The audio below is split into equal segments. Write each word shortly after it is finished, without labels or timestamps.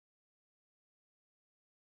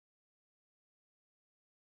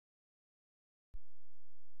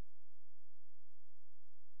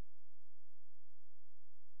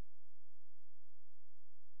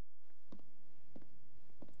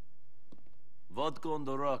Vodka on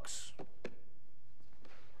the rocks.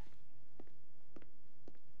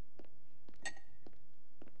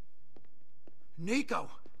 Nico,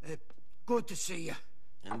 good to see you.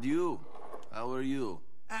 And you? How are you?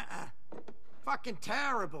 Fucking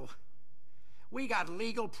terrible. We got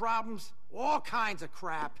legal problems, all kinds of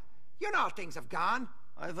crap. You know how things have gone.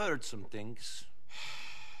 I've heard some things.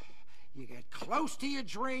 You get close to your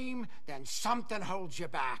dream, then something holds you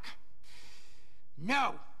back.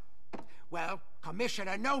 No. Well, commission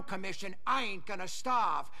or no commission, I ain't gonna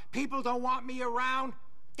starve. People don't want me around,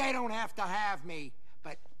 they don't have to have me.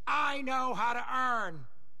 But I know how to earn.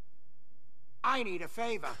 I need a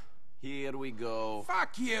favor. Here we go.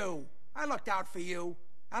 Fuck you. I looked out for you.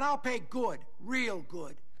 And I'll pay good, real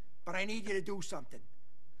good. But I need you to do something.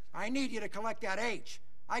 I need you to collect that H.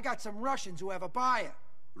 I got some Russians who have a buyer.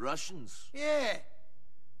 Russians? Yeah.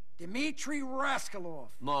 Dmitri Rascalov.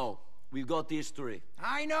 No, we've got history.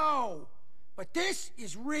 I know. But this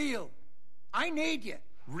is real. I need you.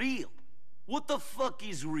 Real? What the fuck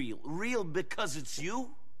is real? Real because it's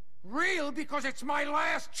you? Real because it's my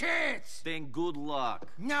last chance. Then good luck.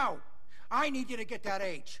 No. I need you to get that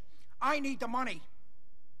H. I need the money.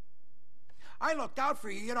 I looked out for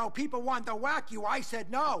you. You know, people wanted to whack you. I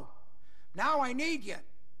said no. Now I need you.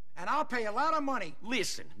 And I'll pay a lot of money.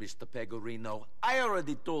 Listen, Mr. Pegorino, I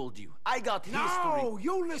already told you. I got history. No,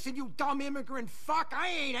 you listen, you dumb immigrant fuck. I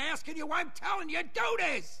ain't asking you. I'm telling you, do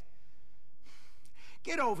this.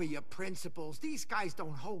 Get over your principles. These guys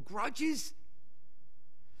don't hold grudges.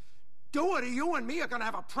 Do it or you and me are gonna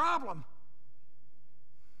have a problem.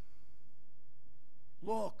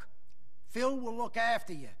 Look, Phil will look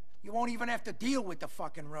after you. You won't even have to deal with the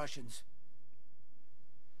fucking Russians.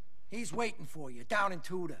 He's waiting for you down in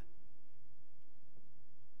Tudor.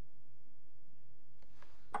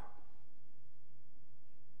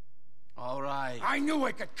 All right. I knew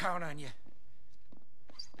I could count on you.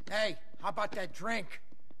 Hey, how about that drink?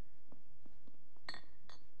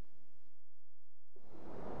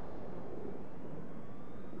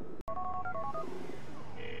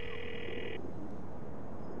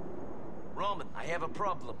 Roman, I have a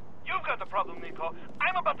problem. You've got the problem, Nico.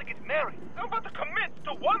 I'm about to get married. I'm about to commit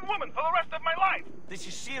to one woman for the rest of my life. This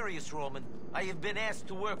is serious, Roman. I have been asked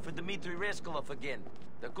to work for Dmitri Rascalov again.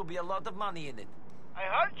 There could be a lot of money in it. I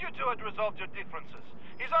heard you two had resolved your differences.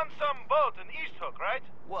 He's on some boat in East Hook, right?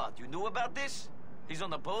 What, you knew about this? He's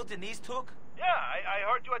on a boat in East Hook? Yeah, I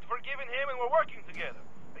heard you had forgiven him and we're working together.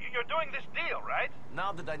 You're doing this deal, right?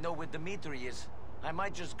 Now that I know where Dmitri is, I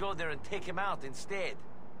might just go there and take him out instead.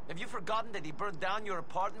 Have you forgotten that he burned down your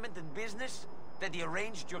apartment and business? That he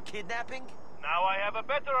arranged your kidnapping? Now I have a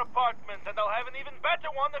better apartment, and I'll have an even better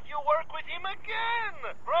one if you work with him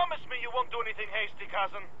again! Promise me you won't do anything hasty,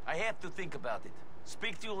 cousin. I have to think about it.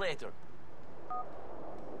 Speak to you later.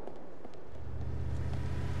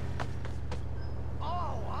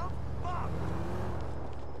 Oh, I'm fucked!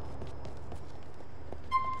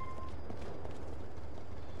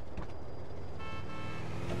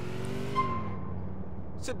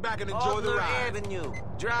 Sit back and enjoy the Alder ride. Avenue.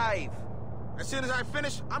 Drive. As soon as I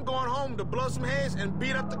finish, I'm going home to blow some heads and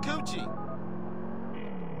beat up the coochie.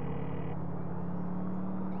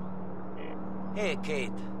 Hey,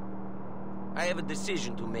 Kate. I have a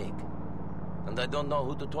decision to make. And I don't know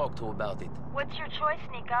who to talk to about it. What's your choice,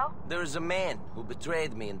 Nico? There is a man who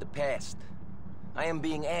betrayed me in the past. I am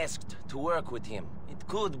being asked to work with him. It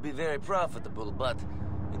could be very profitable, but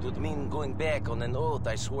it would mean going back on an oath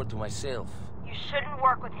I swore to myself. You shouldn't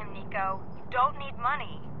work with him, Nico. You don't need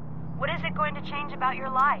money. What is it going to change about your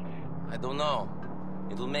life? I don't know.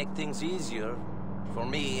 It'll make things easier for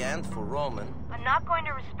me and for Roman. I'm not going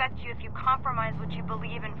to respect you if you compromise what you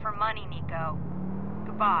believe in for money, Nico.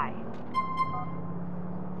 Goodbye.